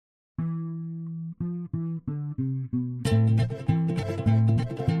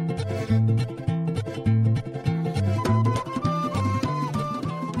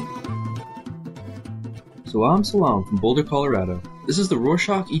Salam from Boulder, Colorado. This is the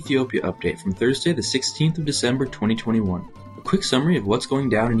Rorschach Ethiopia update from Thursday, the 16th of December, 2021. A quick summary of what's going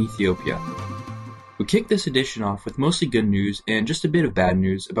down in Ethiopia. We kick this edition off with mostly good news and just a bit of bad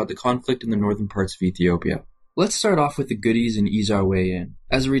news about the conflict in the northern parts of Ethiopia. Let's start off with the goodies and ease our way in.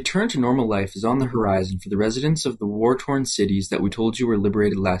 As a return to normal life is on the horizon for the residents of the war-torn cities that we told you were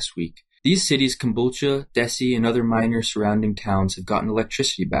liberated last week. These cities, Kombolcha, Dessie, and other minor surrounding towns have gotten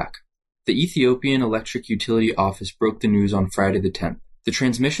electricity back. The Ethiopian Electric Utility Office broke the news on Friday the 10th. The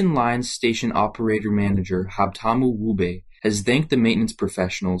transmission lines station operator manager, Habtamu Wube, has thanked the maintenance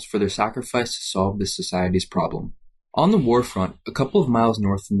professionals for their sacrifice to solve this society's problem. On the war front, a couple of miles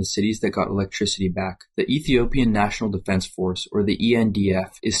north from the cities that got electricity back, the Ethiopian National Defense Force, or the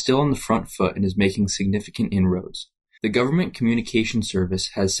ENDF, is still on the front foot and is making significant inroads. The Government Communication Service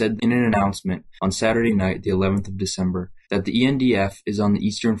has said in an announcement on Saturday night, the 11th of December, that the ENDF is on the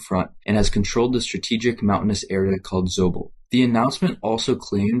Eastern Front and has controlled the strategic mountainous area called Zobel. The announcement also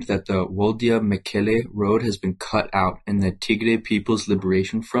claimed that the Woldia-Mekele road has been cut out and the Tigray People's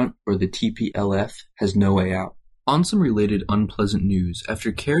Liberation Front, or the TPLF, has no way out. On some related unpleasant news,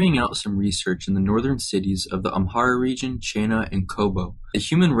 after carrying out some research in the northern cities of the Amhara region, Chena, and Kobo, the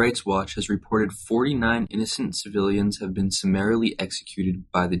Human Rights Watch has reported 49 innocent civilians have been summarily executed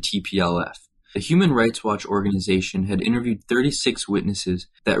by the TPLF. The Human Rights Watch organization had interviewed 36 witnesses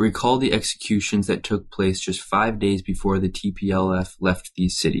that recall the executions that took place just 5 days before the TPLF left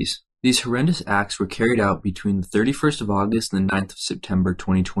these cities. These horrendous acts were carried out between the 31st of August and the 9th of September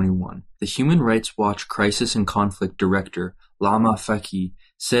 2021. The Human Rights Watch Crisis and Conflict Director, Lama Faki,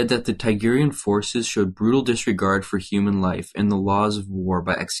 said that the Tigerian forces showed brutal disregard for human life and the laws of war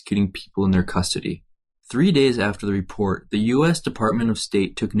by executing people in their custody. 3 days after the report, the U.S. Department of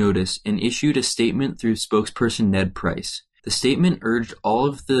State took notice and issued a statement through spokesperson Ned Price. The statement urged all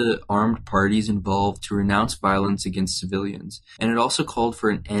of the armed parties involved to renounce violence against civilians, and it also called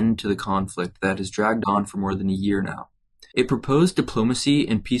for an end to the conflict that has dragged on for more than a year now. It proposed diplomacy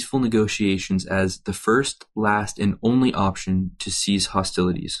and peaceful negotiations as the first, last, and only option to cease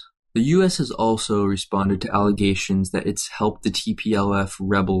hostilities. The U.S. has also responded to allegations that it's helped the TPLF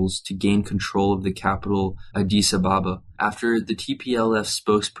rebels to gain control of the capital, Addis Ababa, after the TPLF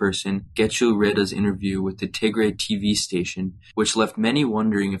spokesperson Getachew Reda's interview with the Tigray TV station, which left many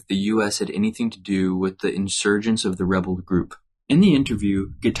wondering if the U.S. had anything to do with the insurgents of the rebel group. In the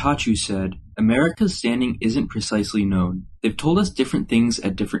interview, Getachew said, "America's standing isn't precisely known. They've told us different things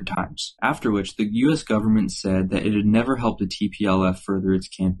at different times," after which the U.S. government said that it had never helped the TPLF further its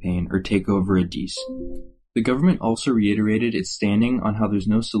campaign or take over Addis. The government also reiterated its standing on how there's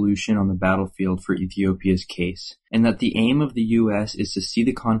no solution on the battlefield for Ethiopia's case, and that the aim of the U.S. is to see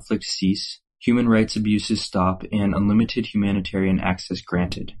the conflict cease, human rights abuses stop, and unlimited humanitarian access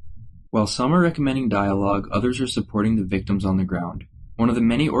granted. While some are recommending dialogue, others are supporting the victims on the ground. One of the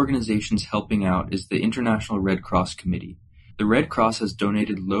many organizations helping out is the International Red Cross Committee. The Red Cross has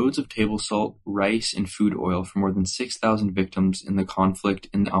donated loads of table salt, rice, and food oil for more than 6,000 victims in the conflict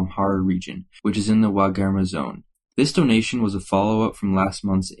in the Amhara region, which is in the Wagarma zone. This donation was a follow-up from last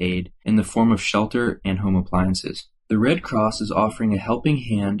month's aid in the form of shelter and home appliances. The Red Cross is offering a helping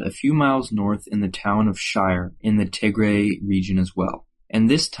hand a few miles north in the town of Shire in the Tigray region as well. And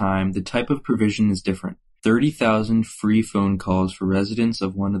this time, the type of provision is different. 30,000 free phone calls for residents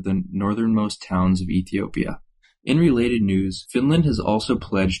of one of the northernmost towns of Ethiopia. In related news, Finland has also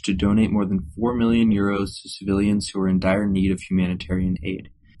pledged to donate more than 4 million euros to civilians who are in dire need of humanitarian aid.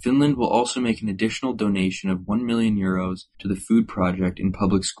 Finland will also make an additional donation of 1 million euros to the Food Project in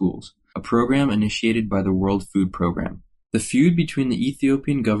public schools, a program initiated by the World Food Programme. The feud between the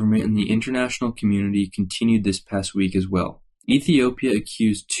Ethiopian government and the international community continued this past week as well. Ethiopia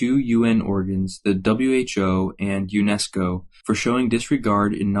accused 2 UN organs, the WHO and UNESCO, for showing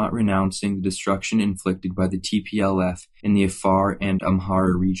disregard in not renouncing the destruction inflicted by the TPLF in the Afar and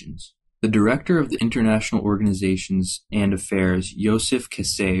Amhara regions. The director of the international organizations and affairs, Yosef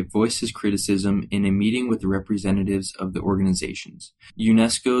Kase, voiced his criticism in a meeting with the representatives of the organizations,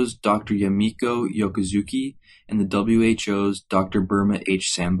 UNESCO's Dr. Yamiko Yokozuki and the WHO's Dr. Burma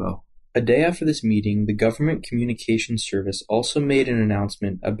H. Sambo. A day after this meeting, the Government Communication Service also made an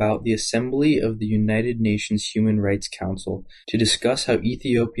announcement about the Assembly of the United Nations Human Rights Council to discuss how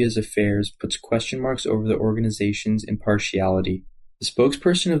Ethiopia's affairs puts question marks over the organization's impartiality. The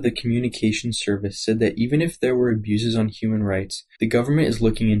spokesperson of the Communication Service said that even if there were abuses on human rights, the government is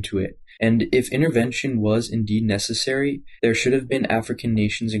looking into it, and if intervention was indeed necessary, there should have been African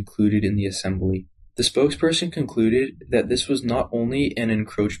nations included in the assembly. The spokesperson concluded that this was not only an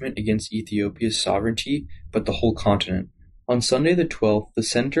encroachment against Ethiopia's sovereignty, but the whole continent. On Sunday the 12th, the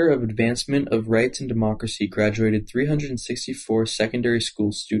Center of Advancement of Rights and Democracy graduated 364 secondary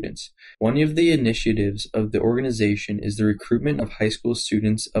school students. One of the initiatives of the organization is the recruitment of high school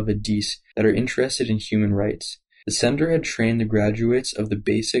students of Addis that are interested in human rights. The center had trained the graduates of the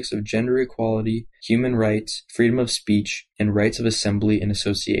basics of gender equality, human rights, freedom of speech, and rights of assembly and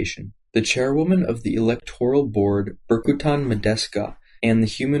association. The chairwoman of the electoral board, Berkutan Medeska, and the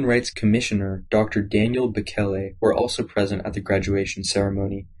Human Rights Commissioner, Dr. Daniel Bekele, were also present at the graduation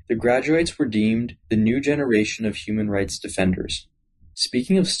ceremony. The graduates were deemed the new generation of human rights defenders.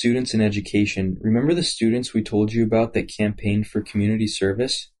 Speaking of students in education, remember the students we told you about that campaigned for community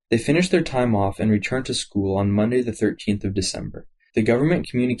service? They finished their time off and returned to school on Monday the 13th of December. The Government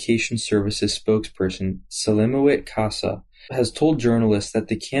Communications Services spokesperson, Salimowit Kasa, has told journalists that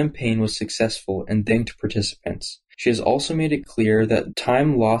the campaign was successful and thanked participants. She has also made it clear that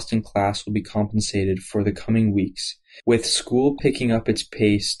time lost in class will be compensated for the coming weeks, with school picking up its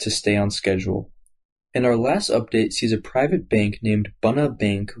pace to stay on schedule. And our last update sees a private bank named Bana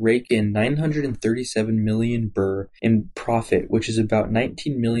Bank rake in 937 million birr in profit, which is about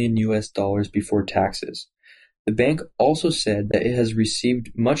 $19 million before taxes. The bank also said that it has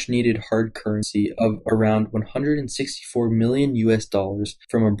received much-needed hard currency of around $164 million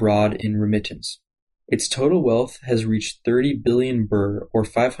from abroad in remittance. Its total wealth has reached 30 billion birr, or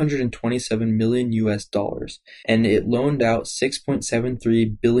 $527 million, and it loaned out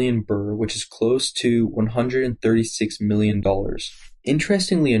 6.73 billion birr, which is close to $136 million.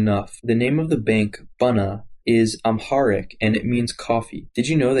 Interestingly enough, the name of the bank, Bana, is Amharic, and it means coffee. Did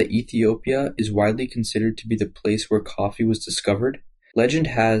you know that Ethiopia is widely considered to be the place where coffee was discovered? Legend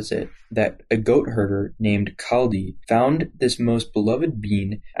has it that a goat herder named Kaldi found this most beloved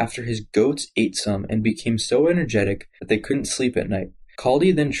bean after his goats ate some and became so energetic that they couldn't sleep at night.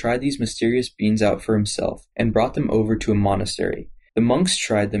 Kaldi then tried these mysterious beans out for himself and brought them over to a monastery. The monks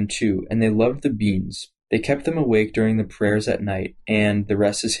tried them too, and they loved the beans. They kept them awake during the prayers at night, and the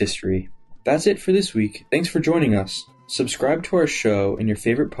rest is history. That's it for this week. Thanks for joining us. Subscribe to our show in your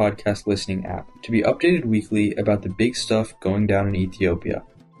favorite podcast listening app to be updated weekly about the big stuff going down in Ethiopia.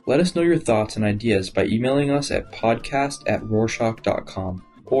 Let us know your thoughts and ideas by emailing us at podcast@rorschach.com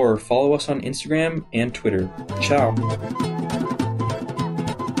or follow us on Instagram and Twitter. Ciao!